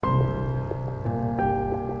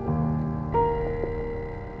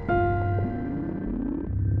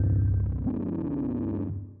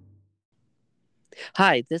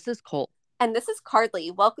Hi, this is Cole. And this is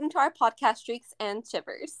Cardly. Welcome to our podcast, Streaks and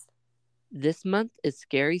Shivers. This month is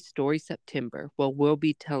Scary Story September, where we'll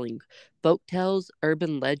be telling folk tales,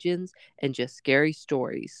 urban legends, and just scary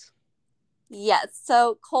stories. Yes.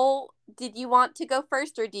 So, Cole, did you want to go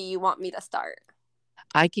first or do you want me to start?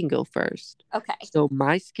 I can go first. Okay. So,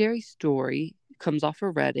 my scary story comes off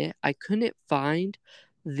of Reddit. I couldn't find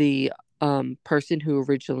the person who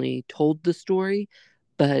originally told the story,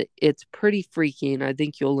 but it's pretty freaky and I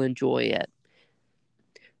think you'll enjoy it.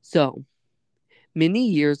 So, many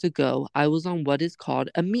years ago, I was on what is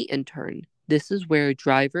called a meet and turn. This is where a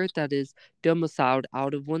driver that is domiciled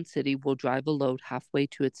out of one city will drive a load halfway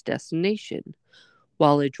to its destination,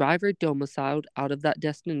 while a driver domiciled out of that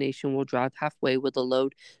destination will drive halfway with a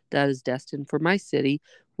load that is destined for my city.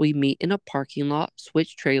 We meet in a parking lot,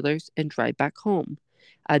 switch trailers, and drive back home.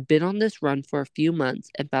 I'd been on this run for a few months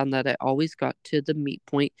and found that I always got to the meet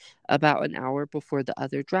point about an hour before the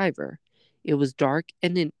other driver. It was dark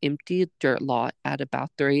and an empty dirt lot at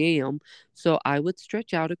about 3 a.m., so I would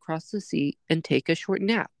stretch out across the seat and take a short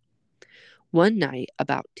nap. One night,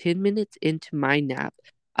 about 10 minutes into my nap,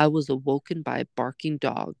 I was awoken by a barking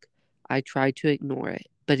dog. I tried to ignore it,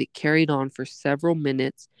 but it carried on for several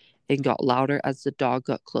minutes and got louder as the dog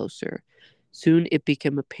got closer. Soon it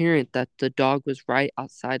became apparent that the dog was right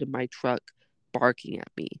outside of my truck, barking at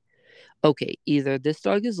me. Okay, either this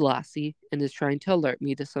dog is Lassie and is trying to alert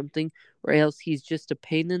me to something, or else he's just a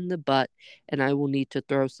pain in the butt and I will need to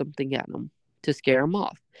throw something at him to scare him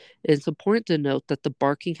off. It's important to note that the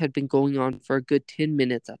barking had been going on for a good 10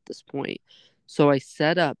 minutes at this point. So I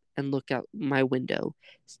sat up and looked out my window.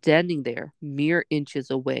 Standing there, mere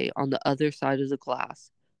inches away on the other side of the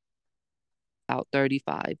glass, about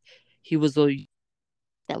 35, he was a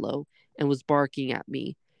yellow and was barking at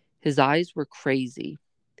me. His eyes were crazy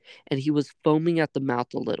and he was foaming at the mouth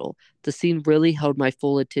a little. The scene really held my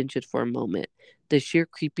full attention for a moment. The sheer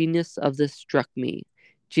creepiness of this struck me.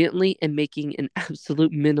 Gently and making an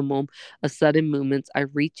absolute minimum of sudden movements, I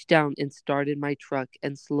reached down and started my truck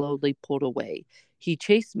and slowly pulled away. He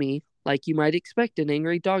chased me, like you might expect an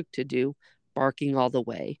angry dog to do, barking all the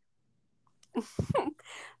way.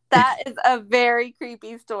 That is a very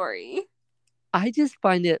creepy story. I just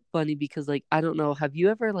find it funny because, like, I don't know, have you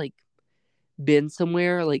ever, been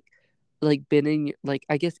somewhere, been in,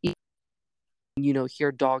 I guess,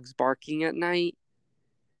 hear dogs barking at night?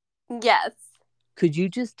 Yes. Could you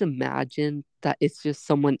just imagine that it's just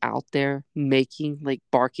someone out there barking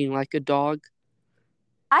like a dog?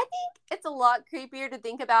 I think it's a lot creepier to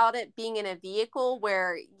think about it being in a vehicle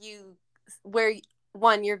where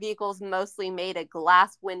one, your vehicle's mostly made of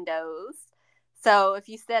glass windows. So if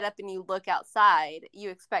you sit up and you look outside, you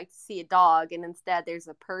expect to see a dog, and instead there's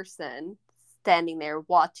a person standing there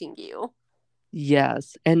watching you.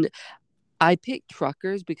 Yes. And I picked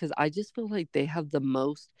truckers because I just feel like they have the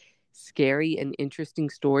most scary and interesting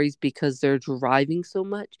stories because they're driving so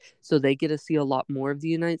much. So they get to see a lot more of the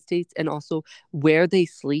United States. And also, where they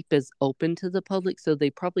sleep is open to the public. So they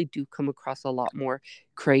probably do come across a lot more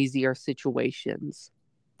crazier situations.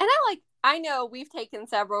 And I know we've taken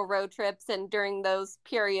several road trips, and during those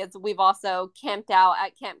periods we've also camped out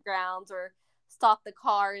at campgrounds or stopped the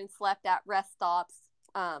car and slept at rest stops,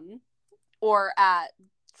 um, or at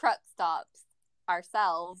truck stops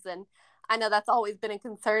ourselves. And I know that's always been a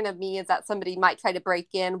concern of me, is that somebody might try to break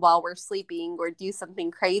in while we're sleeping or do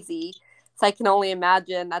something crazy. So I can only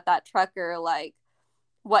imagine that trucker, like,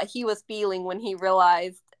 what he was feeling when he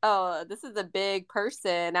realized, oh, this is a big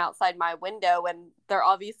person outside my window, and they're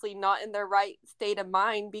obviously not in their right state of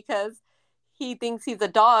mind because he thinks he's a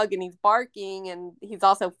dog and he's barking, and he's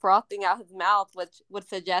also frothing out his mouth, which would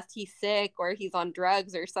suggest he's sick or he's on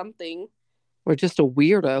drugs or something. Or just a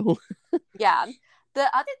weirdo. Yeah.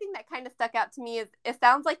 The other thing that kind of stuck out to me is it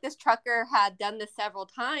sounds like this trucker had done this several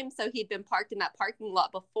times. So he'd been parked in that parking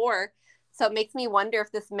lot before. So it makes me wonder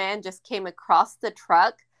if this man just came across the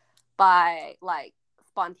truck by, like,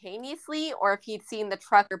 spontaneously, or if he'd seen the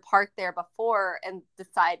trucker parked there before and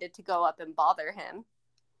decided to go up and bother him.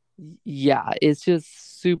 Yeah, it's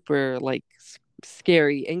just super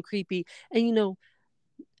scary and creepy. And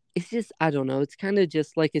it's just, I don't know, it's kind of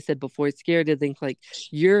just like I said before, it's scary to think like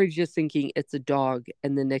you're just thinking it's a dog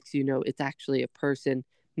and the next it's actually a person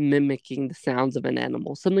mimicking the sounds of an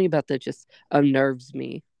animal. Something about that just unnerves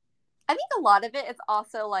me. I think a lot of it is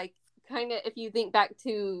also like, kind of, if you think back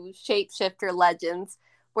to shapeshifter legends,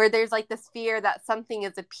 where there's like this fear that something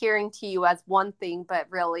is appearing to you as one thing, but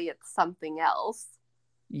really it's something else.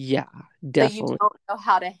 Yeah, So you definitely. don't know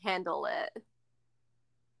how to handle it.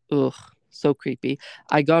 Ugh, so creepy.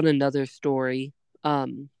 I got another story.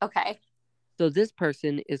 Um Okay. so this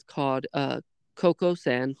person is called Coco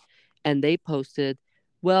San, and they posted,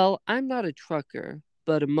 "Well, I'm not a trucker,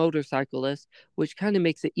 but a motorcyclist, which kind of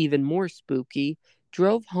makes it even more spooky.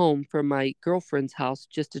 Drove home from my girlfriend's house,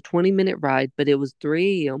 just a 20-minute ride, but it was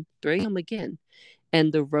 3 a.m., 3 a.m. again,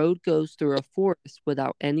 and the road goes through a forest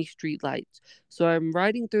without any street lights. So I'm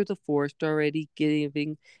riding through the forest already,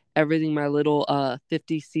 giving everything my little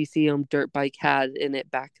 50 ccm dirt bike had in it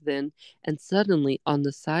back then, and suddenly on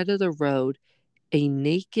the side of the road, a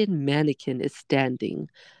naked mannequin is standing.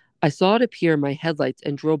 I saw it appear in my headlights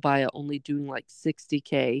and drove by it only doing like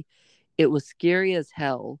 60K. It was scary as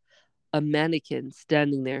hell. A mannequin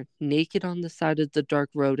standing there, naked on the side of the dark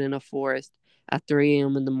road in a forest at 3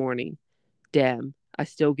 a.m. in the morning. Damn, I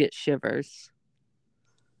still get shivers."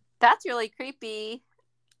 That's really creepy.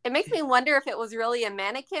 It makes me wonder if it was really a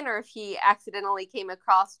mannequin or if he accidentally came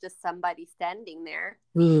across just somebody standing there.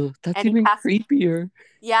 Ugh, that's And he even passed, creepier.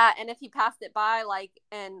 yeah, and if he passed it by, like,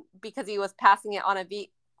 and because he was passing it on a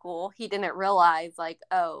vehicle, he didn't realize, like,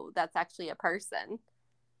 oh, that's actually a person.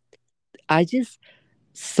 I just,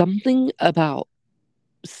 something about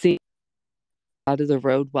seeing out of the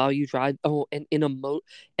road while you drive. Oh, and and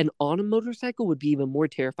on a motorcycle would be even more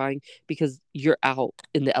terrifying because you're out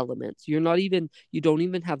in the elements. You don't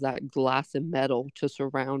even have that glass and metal to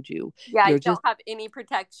surround you. Yeah, You're you just don't have any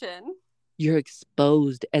protection. you're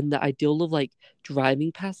exposed, and the ideal of like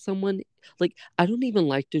driving past someone, like I don't even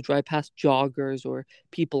like to drive past joggers or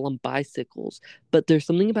people on bicycles, but there's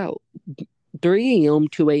something about 3 a.m.,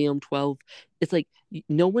 2 a.m., 12. It's like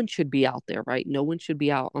no one should be out there, right? No one should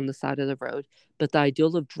be out on the side of the road. But the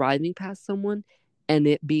ideal of driving past someone and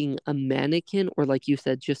it being a mannequin or, like you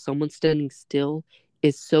said, just someone standing still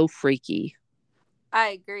is so freaky. I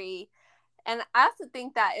agree. And I also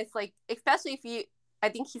think that it's like, especially if you, I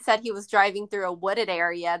think he said he was driving through a wooded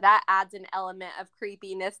area, that adds an element of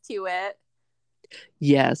creepiness to it.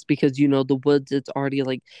 Yes, because the woods, it's already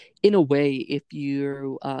like, in a way, if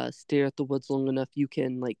you stare at the woods long enough, you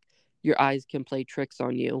can like your eyes can play tricks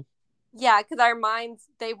on you. Yeah, because our minds,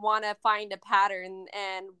 they want to find a pattern,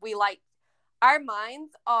 and we like, our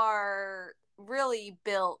minds are really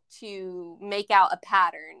built to make out a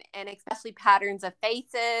pattern, and especially patterns of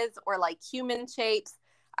faces or like human shapes.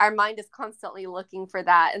 Our mind is constantly looking for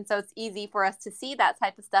that. And so it's easy for us to see that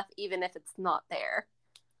type of stuff, even if it's not there.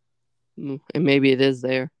 And maybe it is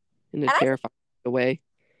there in a And I terrifying way.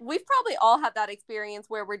 we've probably all had that experience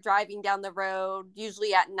where we're driving down the road,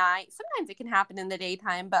 usually at night. Sometimes it can happen in the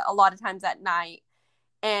daytime, but a lot of times at night.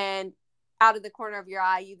 And out of the corner of your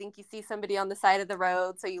eye, you think you see somebody on the side of the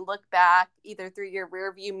road. So you look back either through your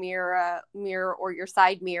rear view mirror or your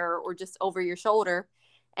side mirror or just over your shoulder,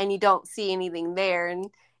 and you don't see anything there. And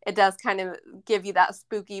it does kind of give you that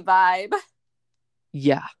spooky vibe.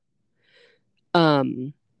 Yeah.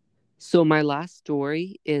 Um, so my last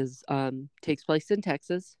story is takes place in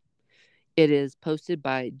Texas. It is posted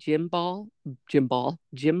by Jim Bob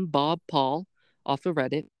Paul off of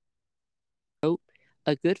Reddit.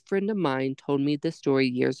 A good friend of mine told me this story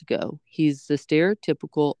years ago. He's the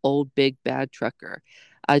stereotypical old big bad trucker.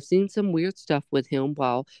 I've seen some weird stuff with him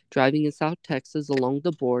while driving in South Texas along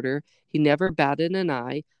the border. He never batted an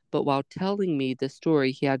eye, but while telling me the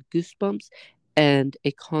story, he had goosebumps and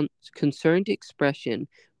a concerned expression,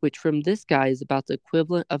 which from this guy is about the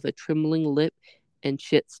equivalent of a trembling lip and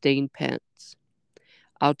shit stained pants.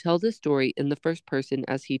 I'll tell this story in the first person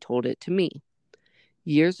as he told it to me.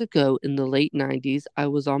 Years ago in the late 90s, I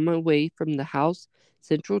was on my way from the house,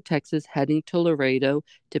 Central Texas, heading to Laredo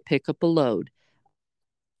to pick up a load.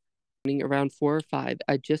 Around 4 or 5,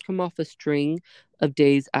 I'd just come off a string of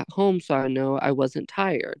days at home, so I know I wasn't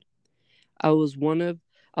tired. I was one of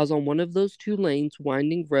I was on one of those two lanes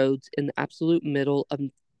winding roads in the absolute middle of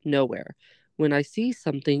nowhere when I see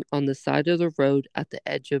something on the side of the road at the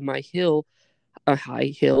edge of my hill a high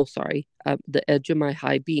hill, sorry, at the edge of my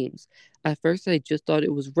high beams. At first, I just thought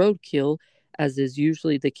it was roadkill, as is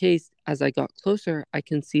usually the case. As I got closer, I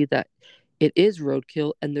can see that it is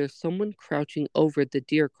roadkill and there's someone crouching over the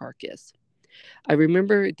deer carcass. I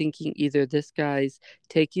remember thinking either this guy's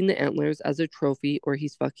taking the antlers as a trophy or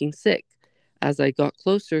he's fucking sick. As I got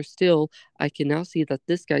closer still, I can now see that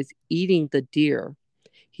this guy's eating the deer.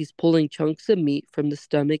 He's pulling chunks of meat from the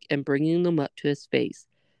stomach and bringing them up to his face.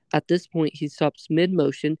 At this point, he stops mid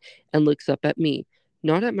motion and looks up at me.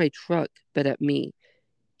 Not at my truck, but at me.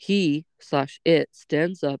 He slash it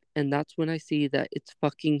stands up, and that's when I see that it's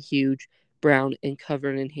fucking huge, brown, and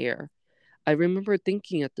covered in hair. I remember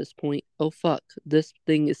thinking at this point, oh fuck, this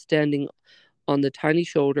thing is standing on the tiny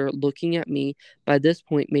shoulder looking at me. By this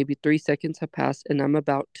point, maybe 3 seconds have passed, and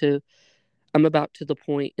I'm about to the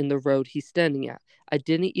point in the road he's standing at. I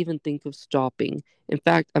didn't even think of stopping. In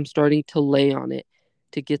fact, I'm starting to lay on it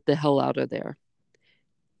to get the hell out of there.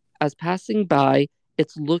 As passing by,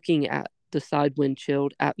 it's looking at the side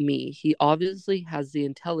windshield at me. He obviously has the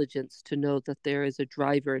intelligence to know that there is a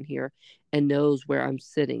driver in here and knows where I'm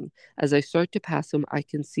sitting. As I start to pass him, I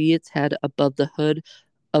can see its head above the hood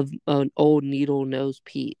of an old needle nose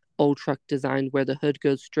Pete, old truck design where the hood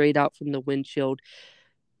goes straight out from the windshield,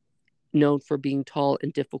 known for being tall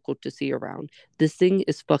and difficult to see around. This thing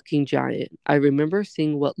is fucking giant. I remember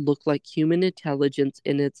seeing what looked like human intelligence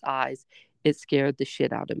in its eyes. It scared the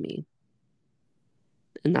shit out of me.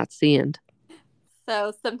 And that's the end.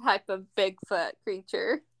 So some type of Bigfoot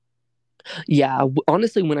creature. Yeah,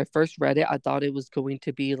 honestly, when I first read it, I thought it was going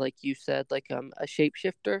to be like you said, like a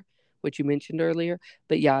shapeshifter, which you mentioned earlier.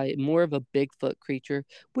 But yeah, more of a Bigfoot creature,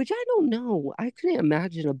 which I don't know. I couldn't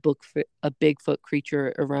imagine a Bigfoot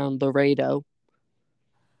creature around Laredo.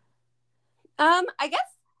 I guess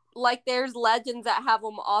like there's legends that have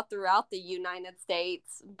them all throughout the United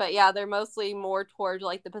States, but yeah, they're mostly more towards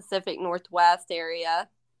like the Pacific Northwest area.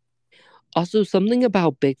 Also, something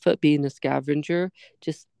about Bigfoot being a scavenger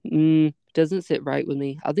just doesn't sit right with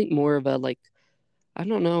me. I think more of a like I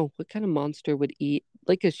don't know what kind of monster would eat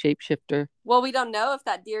like a shapeshifter. Well, we don't know if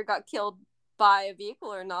that deer got killed by a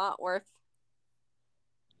vehicle or not, or if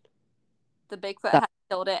the Bigfoot That had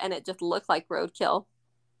killed it and it just looked like roadkill.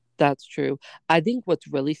 that's true. I think what's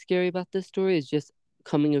really scary about this story is just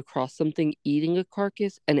coming across something eating a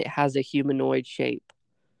carcass and it has a humanoid shape.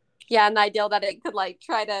 Yeah, an ideal that it could like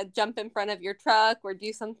try to jump in front of your truck or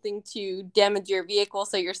do something to damage your vehicle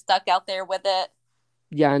so you're stuck out there with it.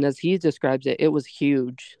 Yeah, and as he describes it, it was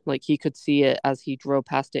huge. Like he could see it as he drove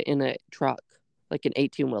past it in a truck, like an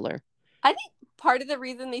 18 wheeler. I think part of the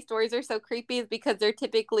reason these stories are so creepy is because they're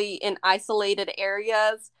typically in isolated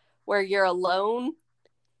areas where you're alone,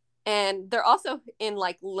 and they're also in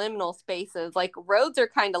like liminal spaces. Like roads are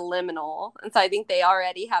kind of liminal, and so I think they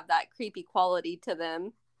already have that creepy quality to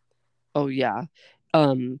them. Oh yeah.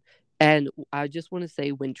 Um and I just want to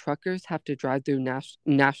say when truckers have to drive through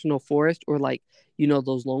national forest or like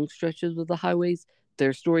those long stretches of the highways,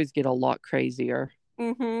 their stories get a lot crazier.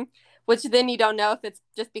 Mm-hmm. Which then you don't know if it's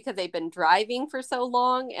just because they've been driving for so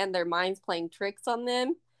long and their mind's playing tricks on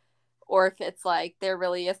them, or if it's like there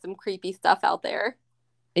really is some creepy stuff out there.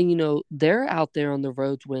 And they're out there on the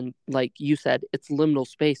roads when like you said it's liminal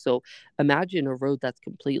space. So imagine a road that's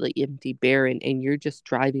completely empty, barren, and you're just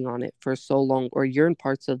driving on it for so long, or you're in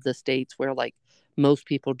parts of the states where like most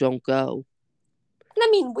people don't go. And I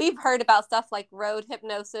mean, we've heard about stuff like road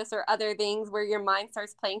hypnosis or other things where your mind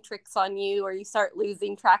starts playing tricks on you or you start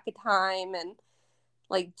losing track of time and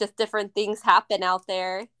like just different things happen out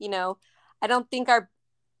there. I don't think our,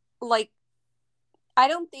 like, I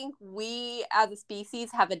don't think we as a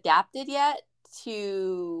species have adapted yet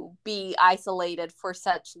to be isolated for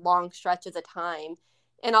such long stretches of time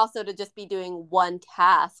and also to just be doing one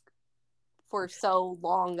task for so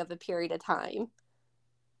long of a period of time.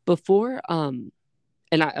 Before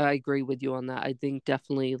and I agree with you on that. I think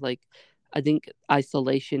definitely like I think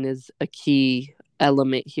isolation is a key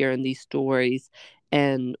element here in these stories.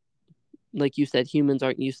 And like you said, humans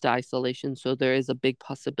aren't used to isolation, so there is a big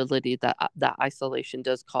possibility that that isolation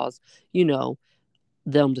does cause, you know,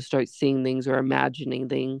 them to start seeing things or imagining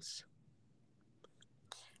things.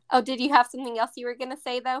 Oh, did you have something else you were going to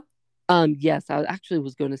say though? Yes, I actually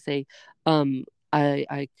was going to say, um,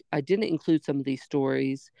 I didn't include some of these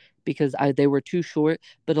stories because they were too short.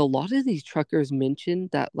 But a lot of these truckers mentioned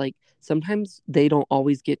that like sometimes they don't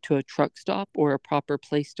always get to a truck stop or a proper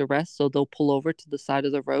place to rest, so they'll pull over to the side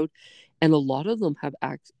of the road, and a lot of them have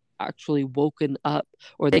actually woken up,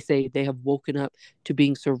 or they say they have woken up to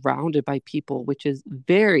being surrounded by people, which is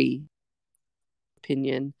very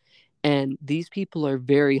opinion, and these people are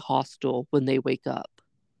very hostile when they wake up.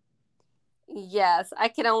 Yes, I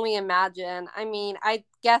can only imagine. I mean, I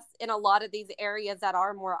guess in a lot of these areas that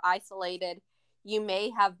are more isolated, you may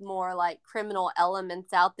have more like criminal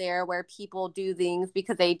elements out there where people do things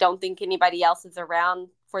because they don't think anybody else is around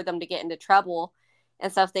for them to get into trouble.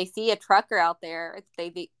 And so if they see a trucker out there,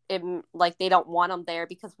 like they don't want them there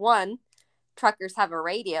because one, truckers have a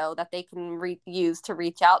radio that they can use to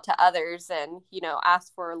reach out to others and,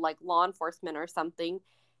 ask for like law enforcement or something.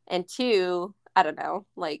 And two, I don't know,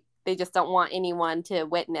 like they just don't want anyone to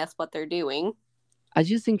witness what they're doing. I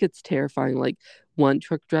just think it's terrifying. Like one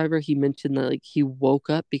truck driver, he mentioned that like he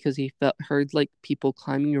woke up because he felt heard like people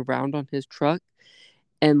climbing around on his truck,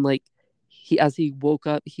 and like as he woke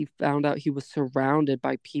up, he found out he was surrounded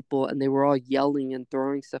by people, and they were all yelling and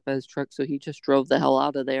throwing stuff at his truck. So he just drove the hell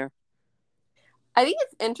out of there. I think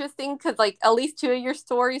it's interesting because, like, at least two of your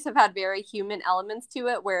stories have had very human elements to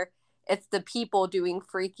it, where it's the people doing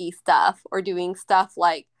freaky stuff or doing stuff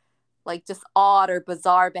like just odd or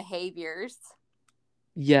bizarre behaviors.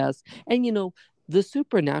 Yes. And the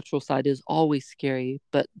supernatural side is always scary,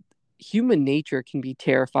 but human nature can be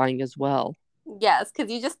terrifying as well. Yes,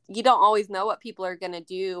 because you don't always know what people are gonna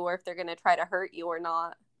do or if they're gonna try to hurt you or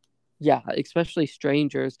not. Yeah, especially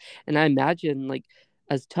strangers. And I imagine, like,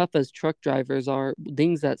 as tough as truck drivers are,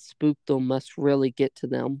 things that spook them must really get to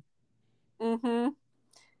them. Mm-hmm.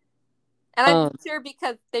 And I'm Um, sure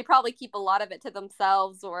because they probably keep a lot of it to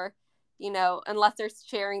themselves, or unless they're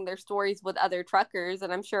sharing their stories with other truckers.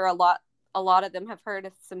 And I'm sure a lot of them have heard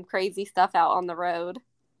of some crazy stuff out on the road.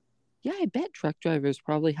 yeah, I bet truck drivers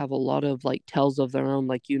probably have a lot of like tales of their own,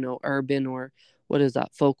 like, urban or what is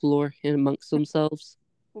that, folklore in amongst themselves.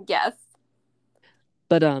 Yes.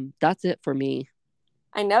 But that's it for me.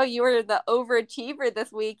 I know you were the overachiever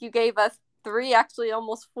this week. You gave us three, actually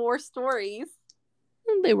almost four stories,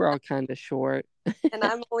 And they were all kind of short. and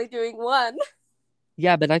I'm only doing one.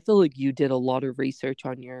 Yeah, but I feel like you did a lot of research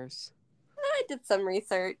on yours. I did some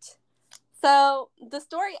research. So, the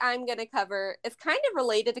story I'm going to cover is kind of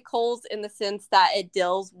related to Cole's in the sense that it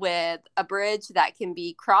deals with a bridge that can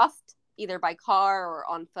be crossed either by car or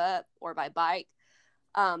on foot or by bike.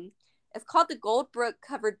 Um, it's called the Goldbrook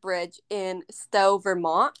Covered Bridge in Stowe,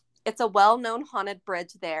 Vermont. It's a well known haunted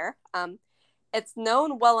bridge there. It's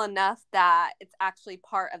known well enough that it's actually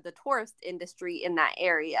part of the tourist industry in that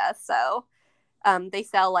area. So, they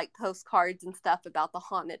sell like postcards and stuff about the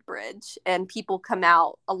haunted bridge, and people come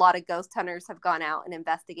out. A lot of ghost hunters have gone out and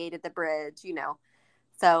investigated the bridge.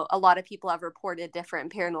 So a lot of people have reported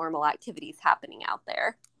different paranormal activities happening out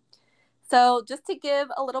there. So just to give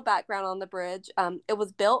a little background on the bridge, it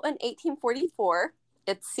was built in 1844.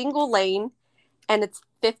 It's single lane and it's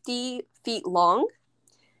 50 feet long.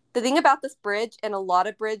 The thing about this bridge and a lot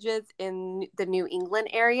of bridges in the New England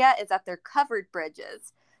area is that they're covered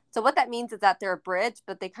bridges. So what that means is that they're a bridge,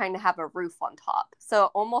 but they kind of have a roof on top. So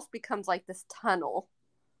it almost becomes like this tunnel,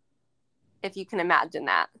 if you can imagine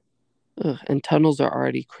that. Ugh, and tunnels are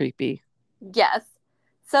already creepy. Yes.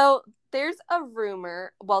 So there's a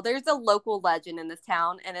rumor, well, there's a local legend in this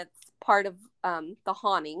town, and it's part of the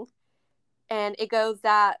haunting. And it goes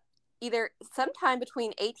that either sometime between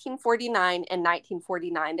 1849 and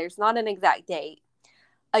 1949, there's not an exact date,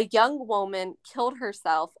 a young woman killed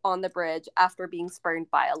herself on the bridge after being spurned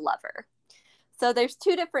by a lover. So there's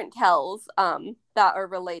two different tales that are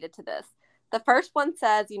related to this. The first one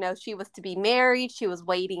says, she was to be married. She was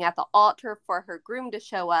waiting at the altar for her groom to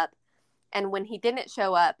show up. And when he didn't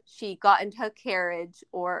show up, she got into a carriage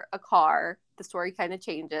or a car. The story kind of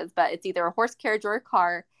changes, but it's either a horse carriage or a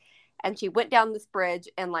car. And she went down this bridge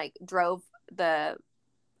and like drove the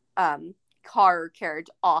um, car or carriage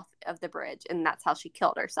off of the bridge. And that's how she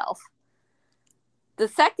killed herself. The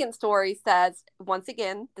second story says, once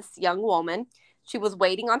again, this young woman, she was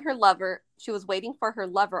waiting on her lover. She was waiting for her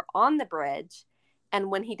lover on the bridge. And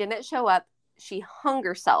when he didn't show up, she hung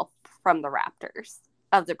herself from the rafters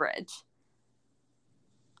of the bridge.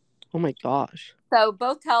 Oh my gosh. So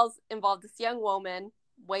both tales involve this young woman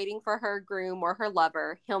waiting for her groom or her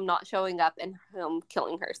lover, him not showing up, and him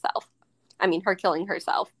killing herself. I mean, her killing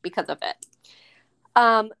herself because of it.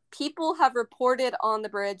 People have reported on the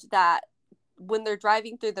bridge that when they're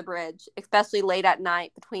driving through the bridge, especially late at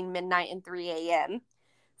night between midnight and 3 a.m.,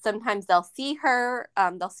 sometimes they'll see her.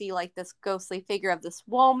 They'll see like this ghostly figure of this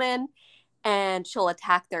woman, and she'll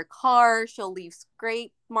attack their car. She'll leave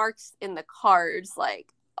scrape marks in the cars,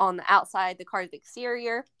 like on the outside, the car's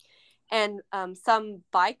exterior. And some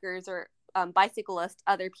bikers or bicyclists,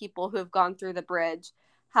 other people who have gone through the bridge,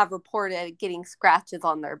 have reported getting scratches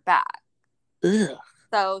on their back. Ugh.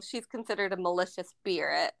 So she's considered a malicious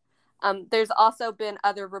spirit. There's also been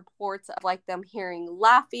other reports of like them hearing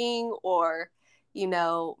laughing or,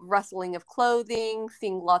 rustling of clothing,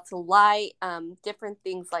 seeing lots of light, different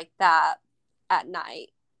things like that at night.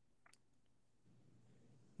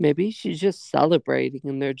 Maybe she's just celebrating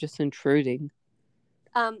and they're just intruding.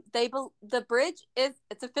 The bridge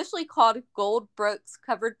it's officially called Gold Brooks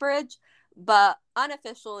Covered Bridge, but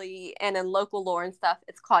unofficially and in local lore and stuff,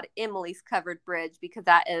 it's called Emily's Covered Bridge because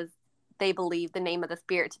that is, they believe, the name of the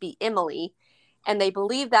spirit to be Emily. And they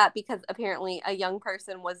believe that because apparently a young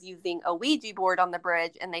person was using a Ouija board on the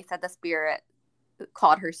bridge and they said the spirit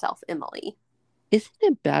called herself Emily. Isn't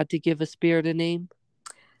it bad to give a spirit a name?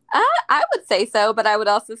 I would say so, but I would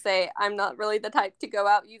also say I'm not really the type to go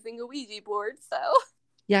out using a Ouija board. So,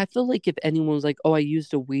 Yeah, I feel like if anyone was like, "Oh, I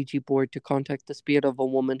used a Ouija board to contact the spirit of a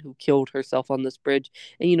woman who killed herself on this bridge,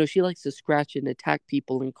 and she likes to scratch and attack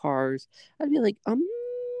people in cars," I'd be like,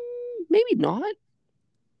 maybe not.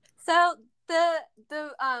 So the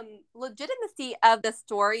legitimacy of the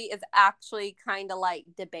story is actually kind of like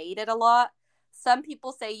debated a lot. Some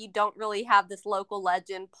people say you don't really have this local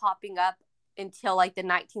legend popping up until like the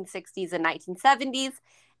 1960s and 1970s,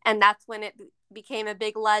 and that's when it became a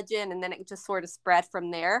big legend, and then it just sort of spread from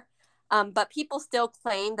there. But people still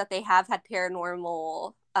claim that they have had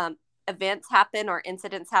paranormal events happen or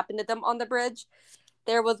incidents happen to them on the bridge.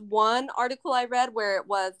 There was one article I read where it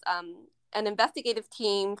was an investigative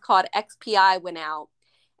team called XPI went out,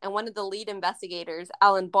 and one of the lead investigators,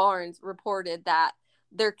 Alan Barnes, reported that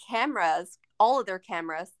their cameras, all of their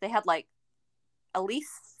cameras, they had like at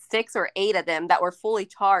least 6 or 8 of them that were fully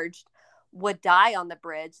charged, would die on the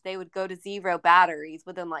bridge. They would go to zero batteries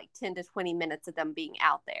within like 10 to 20 minutes of them being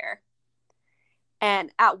out there.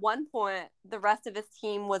 And at one point, the rest of his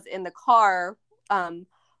team was in the car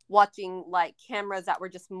watching like cameras that were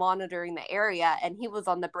just monitoring the area. And he was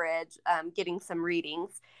on the bridge getting some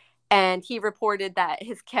readings. And he reported that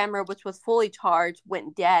his camera, which was fully charged,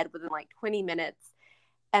 went dead within like 20 minutes,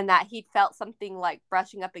 and that he felt something like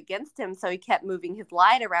brushing up against him. So he kept moving his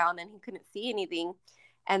light around and he couldn't see anything.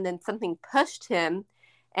 And then something pushed him,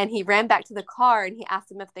 and he ran back to the car and he asked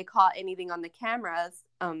them if they caught anything on the cameras.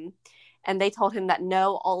 And they told him that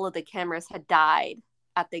no, all of the cameras had died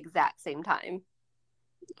at the exact same time.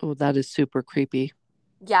 Oh, that is super creepy.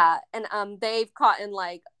 Yeah, and they've caught in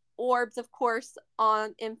like orbs, of course,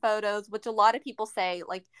 on in photos, which a lot of people say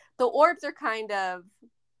like the orbs are kind of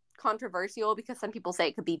controversial because some people say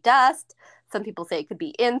it could be dust, some people say it could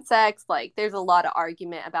be insects. Like there's a lot of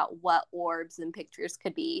argument about what orbs and pictures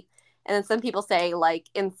could be. And then some people say like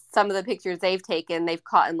in some of the pictures they've taken, they've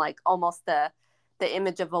caught in like almost the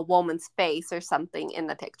image of a woman's face or something in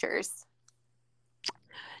the pictures.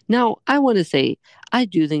 Now, I want to say, I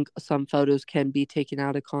do think some photos can be taken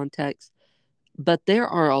out of context, but there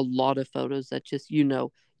are a lot of photos that just,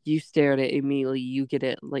 you stare at it immediately, you get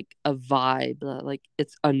it like a vibe, like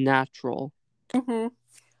it's unnatural. Mm-hmm.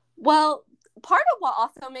 Well, part of what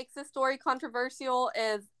also makes this story controversial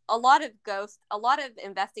is a lot of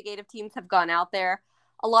investigative teams have gone out there.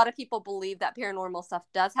 A lot of people believe that paranormal stuff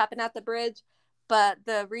does happen at the bridge, but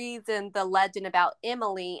the reason the legend about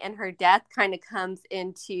Emily and her death kind of comes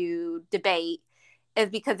into debate is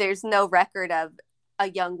because there's no record of a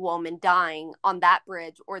young woman dying on that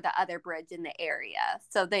bridge or the other bridge in the area.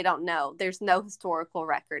 So they don't know. There's no historical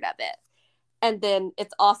record of it. And then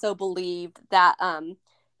it's also believed that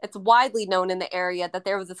it's widely known in the area that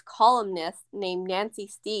there was this columnist named Nancy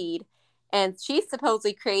Steed, and she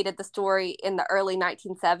supposedly created the story in the early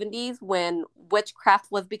 1970s when witchcraft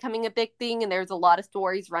was becoming a big thing, and there's a lot of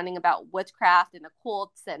stories running about witchcraft and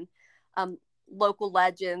occults and um, local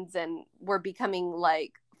legends, and were becoming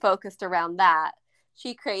like focused around that.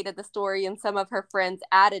 She created the story, and some of her friends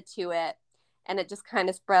added to it, and it just kind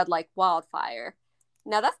of spread like wildfire.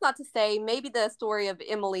 Now, that's not to say maybe the story of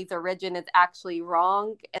Emily's origin is actually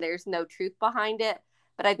wrong and there's no truth behind it,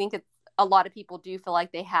 but I think it's a lot of people do feel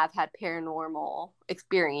like they have had paranormal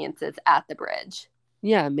experiences at the bridge.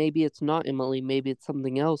 Yeah, maybe it's not Emily, maybe it's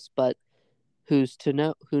something else, but who's to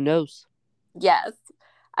know? Who knows? Yes.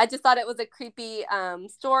 I just thought it was a creepy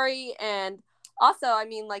story. And also, I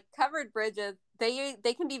mean, like covered bridges,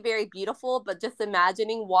 they can be very beautiful, but just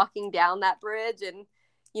imagining walking down that bridge and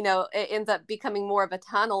it ends up becoming more of a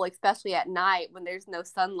tunnel, especially at night when there's no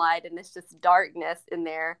sunlight and it's just darkness in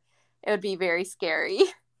there. It would be very scary.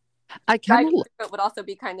 I kind of Driving through it would also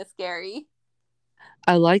be kind of scary.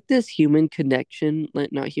 I like this human connection,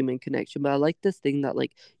 like not human connection, but I like this thing that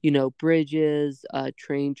like, bridges,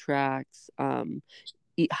 train tracks,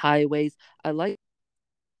 highways. I like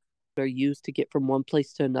are used to get from one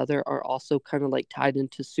place to another are also kind of like tied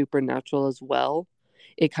into supernatural as well.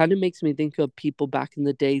 It kind of makes me think of people back in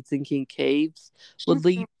the day thinking caves would Mhm.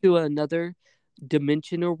 lead to another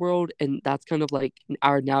dimension or world, and that's kind of like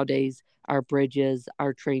our nowadays, our bridges,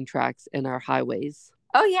 our train tracks, and our highways.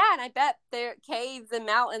 Oh yeah, and I bet their caves and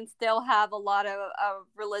mountains still have a lot of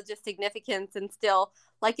religious significance, and still,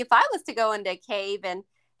 like if I was to go into a cave and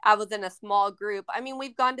I was in a small group, I mean,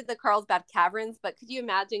 we've gone to the Carlsbad Caverns, but could you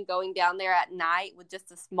imagine going down there at night with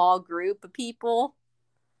just a small group of people?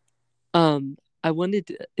 Um,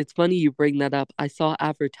 it's funny you bring that up. I saw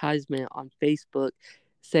advertisement on Facebook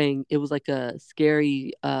saying it was like a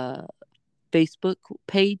scary Facebook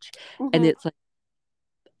page, and Mm-hmm. it's like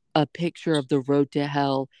a picture of the road to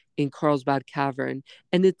hell in Carlsbad Cavern,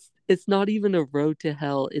 and it's not even a road to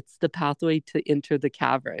hell, it's the pathway to enter the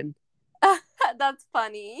cavern. That's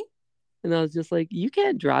funny. And I was just like, you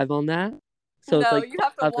can't drive on that. So it's No, like you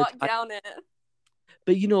have to have a walk time. down it.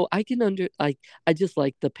 But I can I just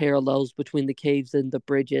like the parallels between the caves and the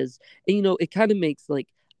bridges. And it kind of makes like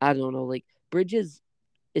I don't know, like bridges,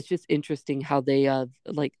 it's just interesting how they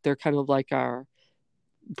like they're kind of like our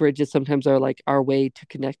bridges sometimes are like our way to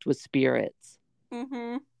connect with spirits.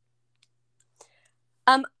 Mm-hmm.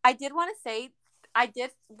 I did want to say, I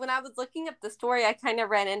did when I was looking up the story, I kind of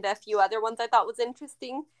ran into a few other ones I thought was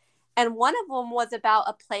interesting, and one of them was about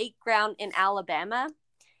a playground in Alabama,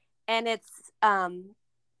 and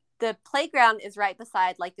the playground is right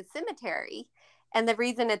beside like a cemetery. And the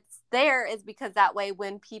reason it's there is because that way,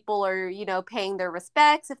 when people are, paying their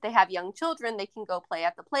respects, if they have young children, they can go play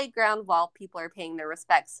at the playground while people are paying their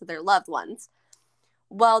respects to their loved ones.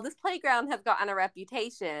 Well, this playground has gotten a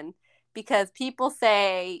reputation because people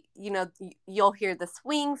say, you'll hear the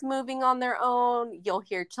swings moving on their own, you'll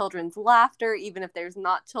hear children's laughter, even if there's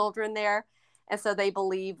not children there. And so they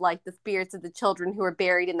believe like the spirits of the children who are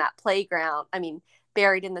buried in that playground, I mean,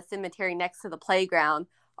 buried in the cemetery next to the playground,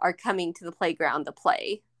 are coming to the playground to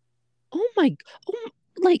play. Oh my, oh,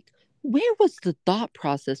 like where was the thought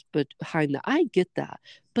process behind that? I get that,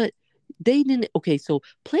 but they didn't. Okay, so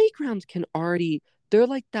playgrounds can already. They're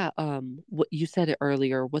like that. What you said it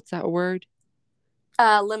earlier. What's that word?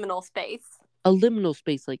 Liminal space. A liminal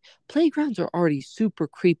space. Like playgrounds are already super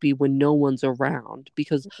creepy when no one's around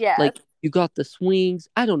because Yes. like you got the swings.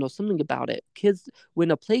 I don't know, something about it. Kids, when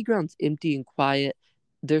a playground's empty and quiet,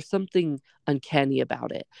 there's something uncanny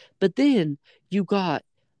about it. But then you got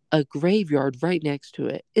a graveyard right next to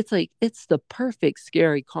it. It's like it's the perfect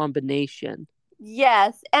scary combination.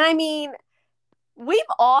 Yes. And I mean, we've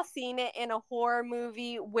all seen it in a horror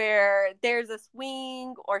movie where there's a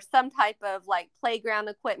swing or some type of like playground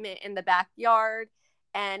equipment in the backyard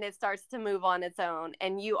and it starts to move on its own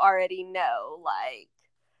and you already know like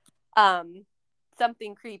um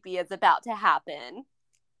something creepy is about to happen.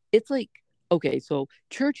 It's like okay, so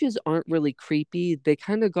churches aren't really creepy. They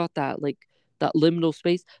kind of got that like that liminal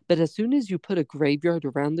space, but as soon as you put a graveyard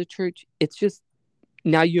around the church, it's just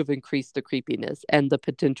now you've increased the creepiness and the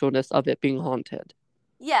potentialness of it being haunted.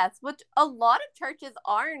 Yes, which a lot of churches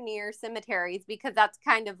are near cemeteries because that's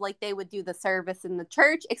kind of like they would do the service in the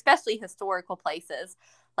church, especially historical places.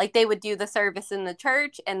 Like they would do the service in the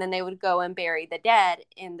church and then they would go and bury the dead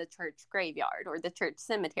in the church graveyard or the church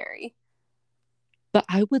cemetery. But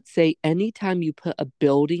I would say anytime you put a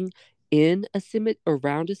building in a cemetery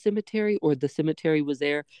around a cemetery, or the cemetery was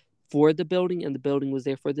there for the building and the building was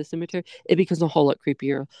there for the cemetery, it becomes a whole lot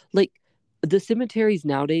creepier. Like the cemeteries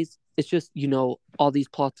nowadays, it's just, all these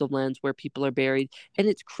plots of lands where people are buried and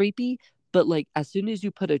it's creepy. But like as soon as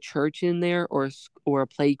you put a church in there or a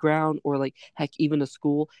playground or like heck, even a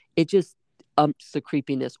school, it just umps the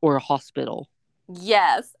creepiness or a hospital.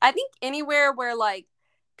 Yes, I think anywhere where like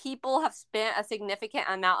people have spent a significant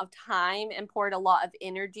amount of time and poured a lot of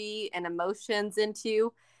energy and emotions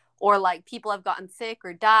into, or like people have gotten sick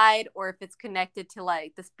or died, or if it's connected to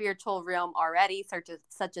like the spiritual realm already,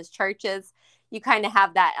 such as churches, you kind of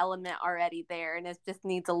have that element already there, and it just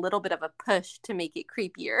needs a little bit of a push to make it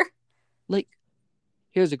creepier. Like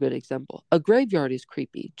here's a good example. A graveyard is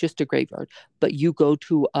creepy, just a graveyard. But you go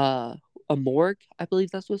to a morgue, I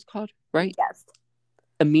believe that's what it's called, right? Yes,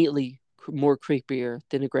 Immediately more creepier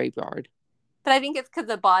than a graveyard. but I think it's because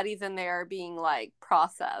the bodies in there are being like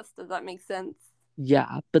processed. Does that make sense?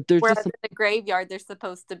 Yeah, but there's just Whereas some, in the graveyard, they're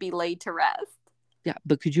supposed to be laid to rest. yeah,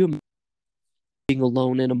 but could you imagine being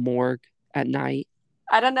alone in a morgue at night?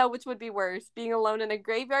 I don't know which would be worse, being alone in a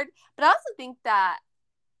graveyard. But I also think that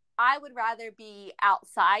I would rather be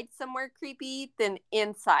outside somewhere creepy than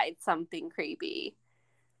inside something creepy.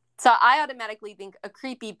 So I automatically think a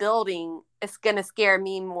creepy building is going to scare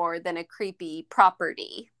me more than a creepy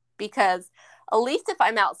property because at least if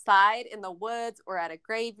I'm outside in the woods or at a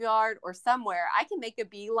graveyard or somewhere, I can make a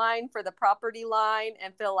beeline for the property line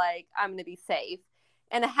and feel like I'm going to be safe.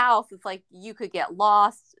 In a house, it's like you could get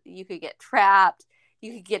lost, you could get trapped,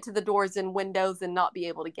 you could get to the doors and windows and not be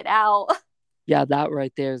able to get out. Yeah, that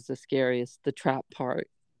right there is the scariest, the trap part.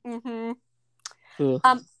 Mm-hmm. Ugh.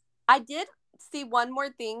 Um, I did see one more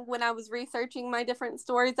thing when I was researching my different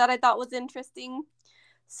stories that I thought was interesting.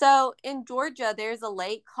 So in Georgia, there's a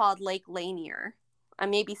lake called Lake Lanier. I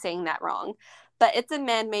may be saying that wrong, but it's a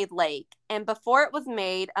man-made lake. And before it was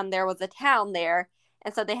made, there was a town there,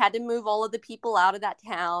 and so they had to move all of the people out of that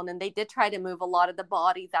town, and they did try to move a lot of the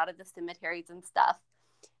bodies out of the cemeteries and stuff.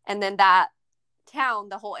 And then that town,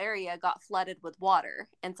 the whole area, got flooded with water,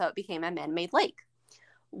 and so it became a man-made lake.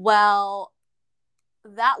 Well,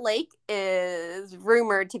 That lake is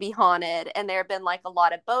rumored to be haunted, and there have been like a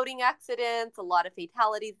lot of boating accidents, a lot of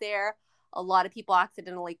fatalities there, a lot of people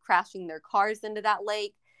accidentally crashing their cars into that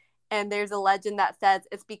lake. And there's a legend that says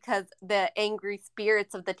it's because the angry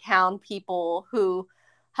spirits of the town people who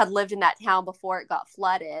had lived in that town before it got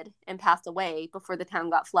flooded and passed away before the town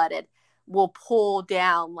got flooded will pull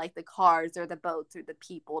down like the cars or the boats or the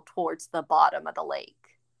people towards the bottom of the lake.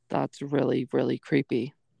 That's really, really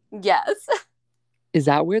creepy. Yes. Is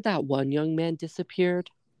that where that one young man disappeared?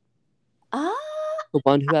 Ah, The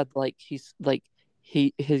one who had like he's like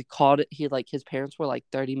he caught it. He like his parents were like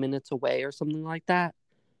 30 minutes away or something like that.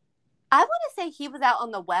 I want to say he was out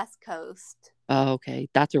on the West Coast. Oh, okay,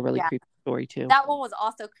 that's a really Yeah. creepy story too. That one was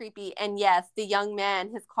also creepy. And yes, the young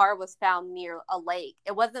man, his car was found near a lake.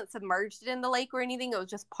 It wasn't submerged in the lake or anything, it was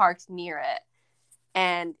just parked near it.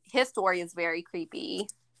 And his story is very creepy.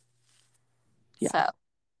 Yeah, So,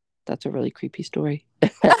 that's a really creepy story.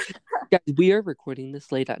 Guys, we are recording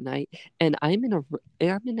this late at night, and I'm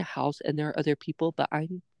in a house, and there are other people, but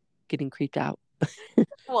I'm getting creeped out.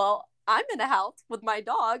 well, I'm in a house with my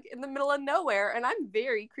dog in the middle of nowhere, and I'm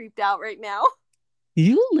very creeped out right now.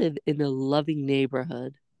 You live in a loving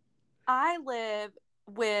neighborhood. I live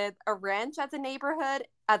with a ranch as a neighborhood,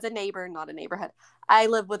 as a neighbor, not a neighborhood. I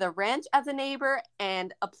live with a ranch as a neighbor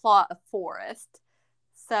and a plot of forest.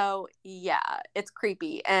 So, yeah, it's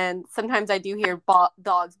creepy. And sometimes I do hear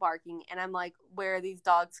dogs barking, and I'm like, where are these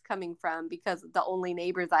dogs coming from? Because the only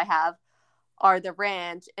neighbors I have are the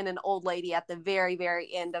ranch and an old lady at the very, very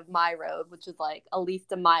end of my road, which is like at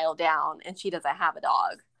least a mile down, and she doesn't have a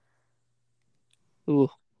dog. Ooh,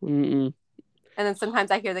 mm-mm. And then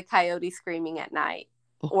sometimes I hear the coyote screaming at night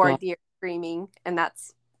Oh or a God. deer screaming, and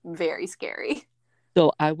that's very scary.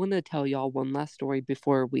 So I want to tell y'all one last story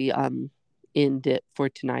before we end it for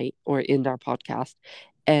tonight or end our podcast.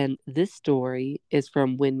 And this story is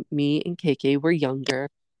from when me and KK were younger.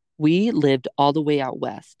 We lived all the way out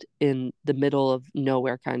west in the middle of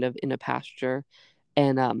nowhere, kind of in a pasture.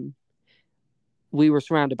 And we were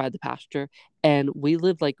surrounded by the pasture. And we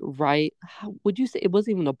lived like right, how would you say it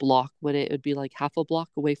wasn't even a block, would it? It would be like half a block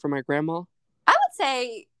away from my grandma. I would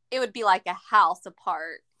say it would be like a house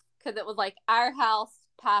apart because it was like our house,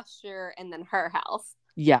 pasture, and then her house.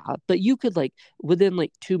 Yeah, but you could like within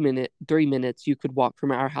like 2 minutes, 3 minutes, you could walk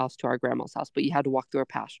from our house to our grandma's house, but you had to walk through a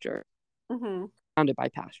pasture, Mm-hmm. surrounded by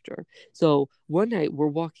pasture. So one night were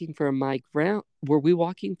we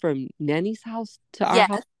walking from Nanny's house to our house?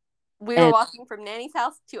 Yes, we were And walking from Nanny's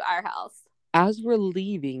house to our house. as we're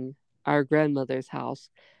leaving our grandmother's house,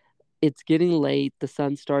 it's getting late, the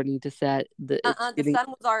sun's starting to set, it's The getting sun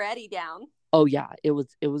was already down. oh yeah, it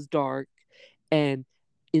was dark, and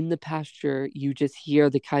in the pasture you just hear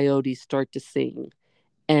the coyotes start to sing.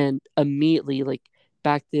 And immediately, like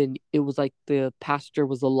back then, it was like the pasture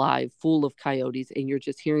was alive, full of coyotes, and you're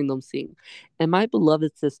just hearing them sing. And my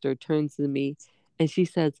beloved sister turns to me and she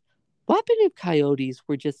says, what happened if coyotes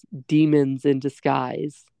were just demons in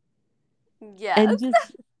disguise? And Yes,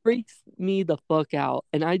 just freaks me the fuck out.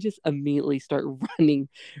 And I just immediately start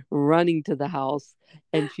running to the house.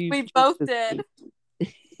 And she we freaks both with did. me.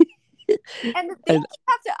 And the thing And you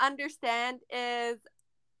have to understand is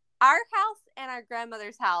our house and our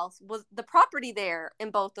grandmother's house was the property there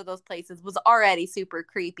in both of those places was already super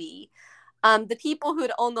creepy. The people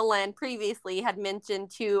who'd owned the land previously had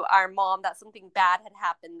mentioned to our mom that something bad had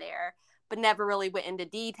happened there, but never really went into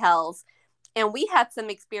details. And we had some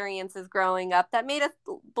experiences growing up that made us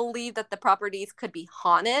believe that the properties could be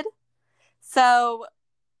haunted. So,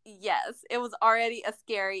 yes, it was already a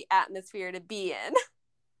scary atmosphere to be in.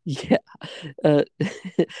 yeah, uh,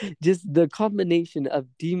 just the combination of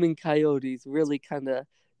demon coyotes really kind of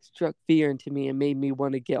struck fear into me and made me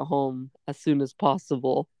want to get home as soon as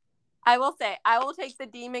possible. I will say, I will take the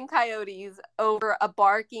demon coyotes over a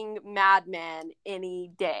barking madman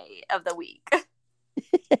any day of the week.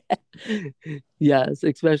 Yes,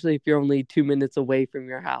 especially if you're only 2 minutes away from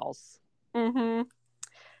your house. Mm-hmm.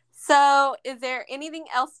 So, is there anything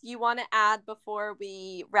else you want to add before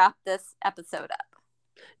we wrap this episode up?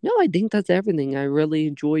 No, I think that's everything. I really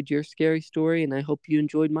enjoyed your scary story and I hope you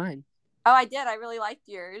enjoyed mine. Oh, I did. I really liked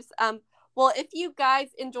yours. Well, if you guys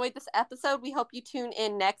enjoyed this episode, we hope you tune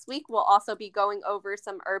in next week. We'll also be going over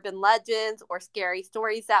some urban legends or scary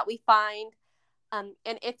stories that we find. And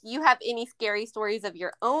if you have any scary stories of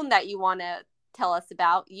your own that you want to tell us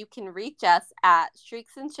about, you can reach us at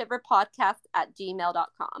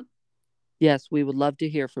shrieksandshiverpodcast@gmail.com. Yes, we would love to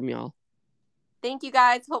hear from y'all. Thank you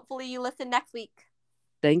guys. Hopefully you listen next week.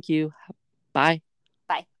 Thank you. Bye.